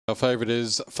Our favourite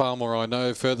is Farmer I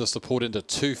Know, further support into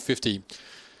 250.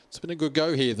 It's been a good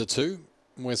go here, the two.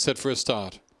 We're set for a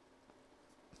start.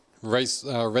 Race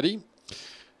ready.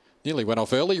 Nearly went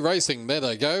off early. Racing, there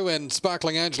they go. And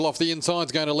Sparkling Angel off the inside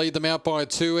is going to lead them out by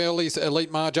 2 early.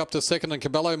 Elite Marge up to second, and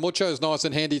Cabello Mucho's nice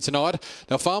and handy tonight.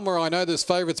 Now, Farmer I Know, this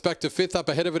favourite's back to fifth. Up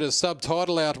ahead of it is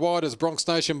Subtitle. Out wide is Bronx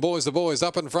Nation Boys the Boys.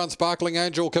 Up in front, Sparkling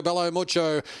Angel, Cabello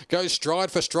Mucho. Goes stride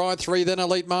for stride. 3, then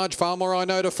Elite Marge. Farmer I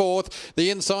Know to fourth.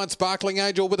 The inside, Sparkling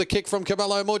Angel with a kick from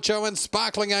Cabello Mucho. And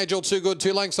Sparkling Angel, too good.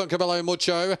 2 lengths on Cabello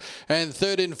Mucho. And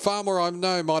third in Farmer I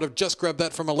Know, might have just grabbed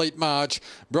that from Elite Marge.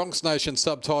 Bronx Nation,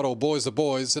 Subtitle, Boys the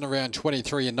Boys in around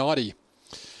 23.90.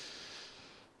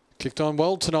 Kicked on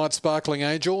well tonight, Sparkling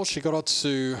Angel. She got up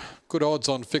to good odds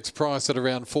on fixed price at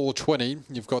around $4.20.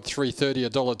 You've got $3.30,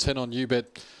 $1.10 on UBet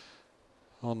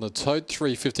on the tote.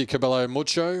 $3.50 Cabello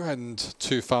Mucho, and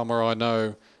 2 Farmer I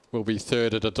Know will be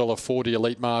third at $1.40.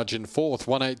 Elite Margin fourth,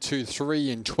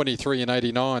 1823 in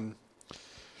 23.89.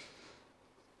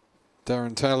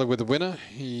 Darren Taylor with the winner.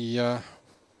 He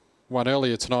won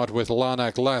earlier tonight with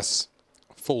Larnac Lass.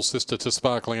 Full sister to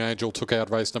Sparkling Angel, took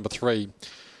out race number 3.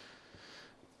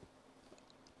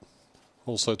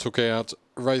 Also took out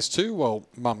race 2. Well,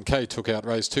 Mum Kate took out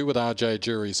race 2 with RJ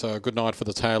Jury. So a good night for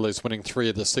the Taylors, winning 3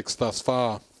 of the 6 thus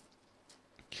far.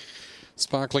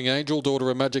 Sparkling Angel,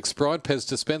 daughter of Magic Sprite, Pez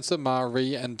Dispenser,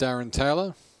 Marie and Darren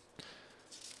Taylor.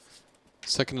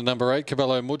 Second to number 8,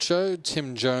 Cabello Mucho,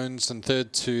 Tim Jones, and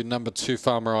third to number 2,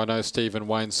 Farmer I Know, Stephen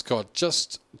Wayne Scott.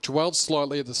 Just dwelled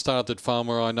slightly at the start, did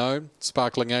Farmer I Know.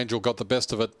 Sparkling Angel got the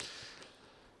best of it,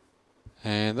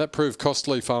 and that proved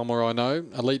costly, Farmer I Know.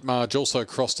 Elite Marge also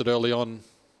crossed it early on.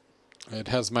 It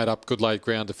has made up good late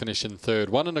ground to finish in third.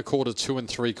 1 1/4, 2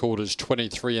 3/4,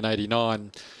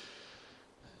 23.89.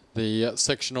 The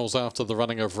sectionals after the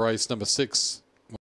running of race number 6.